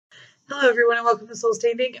Hello, everyone, and welcome to Soul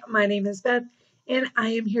Standing. My name is Beth, and I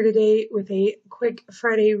am here today with a quick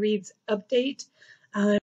Friday Reads update.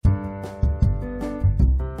 I'm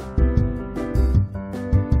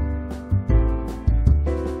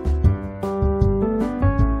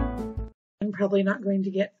probably not going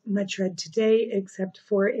to get much read today, except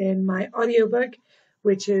for in my audiobook,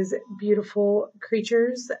 which is Beautiful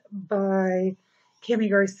Creatures by Cami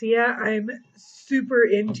Garcia. I'm super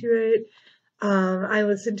into it. I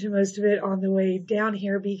listened to most of it on the way down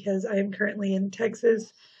here because I am currently in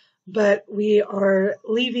Texas, but we are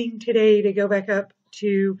leaving today to go back up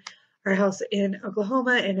to our house in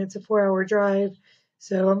Oklahoma, and it's a 4-hour drive.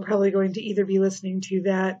 So I'm probably going to either be listening to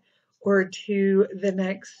that or to the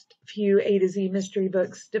next few A to Z mystery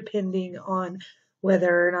books, depending on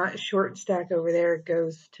whether or not Short Stack over there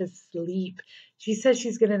goes to sleep. She says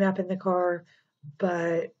she's going to nap in the car,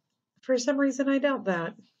 but for some reason I doubt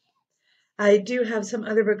that. I do have some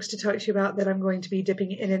other books to talk to you about that I'm going to be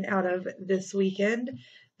dipping in and out of this weekend.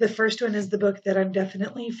 The first one is the book that I'm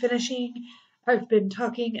definitely finishing. I've been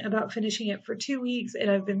talking about finishing it for 2 weeks, and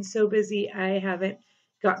I've been so busy I haven't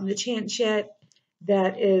gotten the chance yet.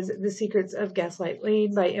 That is The Secrets of Gaslight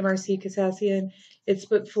Lane by M.R.C. Kasassian. It's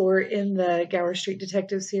book 4 in the Gower Street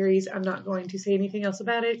Detective series. I'm not going to say anything else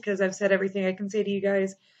about it because I've said everything I can say to you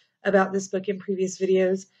guys about this book in previous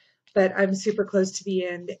videos. But I'm super close to the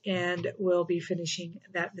end and will be finishing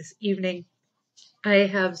that this evening. I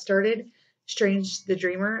have started Strange the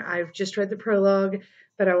Dreamer. I've just read the prologue,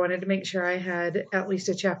 but I wanted to make sure I had at least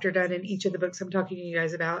a chapter done in each of the books I'm talking to you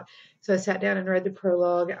guys about. So I sat down and read the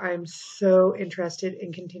prologue. I'm so interested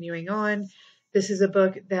in continuing on. This is a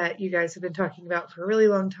book that you guys have been talking about for a really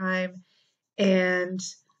long time, and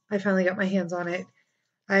I finally got my hands on it.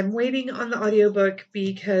 I'm waiting on the audiobook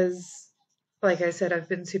because, like I said, I've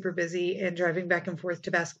been super busy and driving back and forth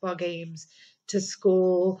to basketball games, to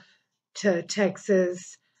school, to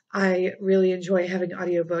Texas. I really enjoy having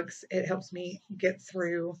audiobooks. It helps me get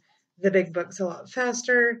through the big books a lot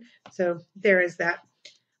faster. So there is that.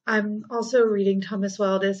 I'm also reading Thomas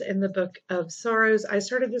Wildis and the Book of Sorrows. I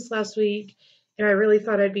started this last week, and I really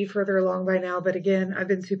thought I'd be further along by now. But again, I've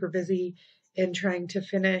been super busy in trying to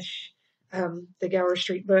finish the Gower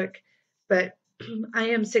Street book. But I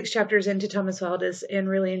am 6 chapters into Thomas Wildis and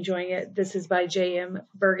really enjoying it. This is by J.M.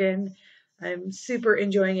 Bergen. I'm super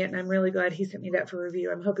enjoying it, and I'm really glad he sent me that for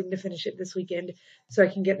review. I'm hoping to finish it this weekend so I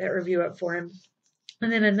can get that review up for him.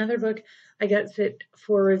 And then another book I got set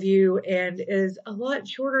for review and is a lot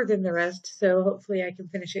shorter than the rest, so hopefully I can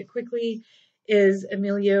finish it quickly, is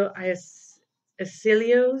Emilio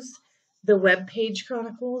Iacilio's The Web Page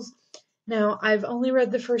Chronicles. Now, I've only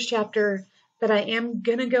read the first chapter, but I am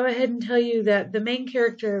going to go ahead and tell you that the main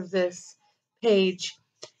character of this page,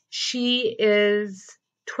 she is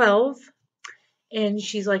 12, and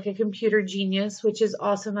she's like a computer genius, which is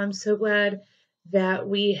awesome. I'm so glad that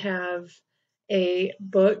we have a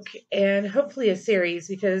book and hopefully a series,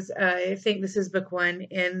 because I think this is book 1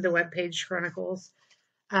 in the Web Page Chronicles,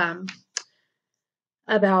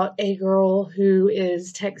 about a girl who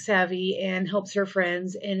is tech savvy and helps her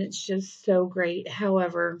friends, and it's just so great.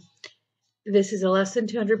 However, this is a less than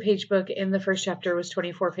 200-page book, and the first chapter was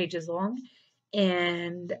 24 pages long,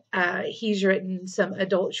 and he's written some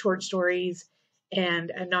adult short stories and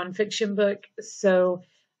a nonfiction book, so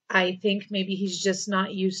I think maybe he's just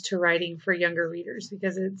not used to writing for younger readers,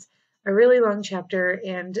 because it's a really long chapter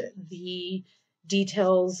and the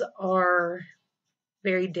details are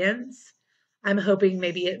very dense. I'm hoping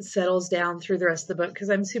maybe it settles down through the rest of the book, because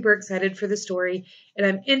I'm super excited for the story and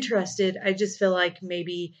I'm interested. I just feel like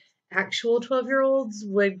maybe actual 12-year-olds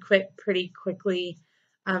would quit pretty quickly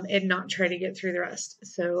and not try to get through the rest.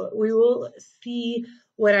 So we will see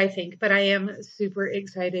what I think, but I am super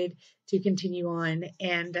excited to continue on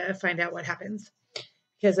and find out what happens,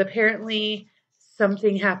 because apparently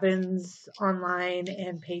something happens online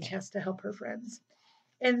and Paige has to help her friends.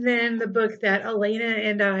 And then the book that Elena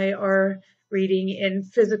and I are reading in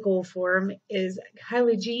physical form is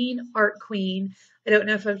Kylie Jean, Art Queen. I don't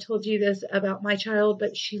know if I've told you this about my child,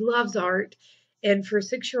 but she loves art. And for a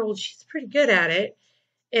 6-year-old, she's pretty good at it.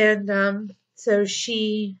 And so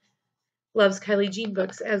she loves Kylie Jean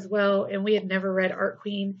books as well. And we had never read Art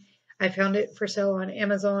Queen. I found it for sale on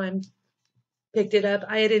Amazon, picked it up.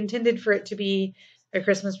 I had intended for it to be a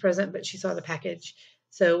Christmas present, but she saw the package.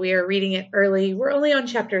 So we are reading it early. We're only on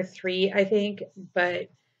chapter 3, I think, but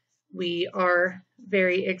we are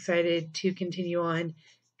very excited to continue on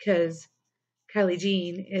because Kylie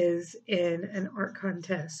Jean is in an art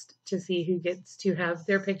contest to see who gets to have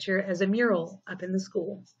their picture as a mural up in the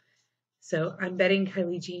school. So I'm betting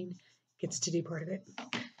Kylie Jean gets to do part of it.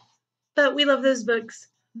 But we love those books.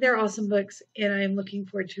 They're awesome books, and I am looking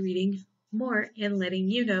forward to reading more and letting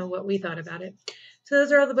you know what we thought about it. So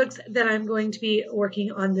those are all the books that I'm going to be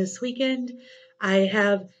working on this weekend. I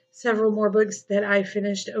have several more books that I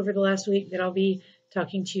finished over the last week that I'll be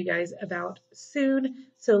talking to you guys about soon.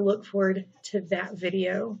 So look forward to that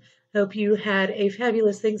video. Hope you had a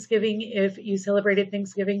fabulous Thanksgiving if you celebrated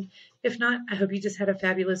Thanksgiving. If not, I hope you just had a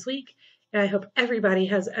fabulous week. And I hope everybody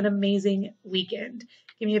has an amazing weekend.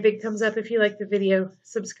 Give me a big thumbs up if you like the video.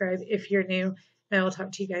 Subscribe if you're new. And I will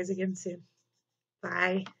talk to you guys again soon.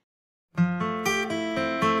 Bye.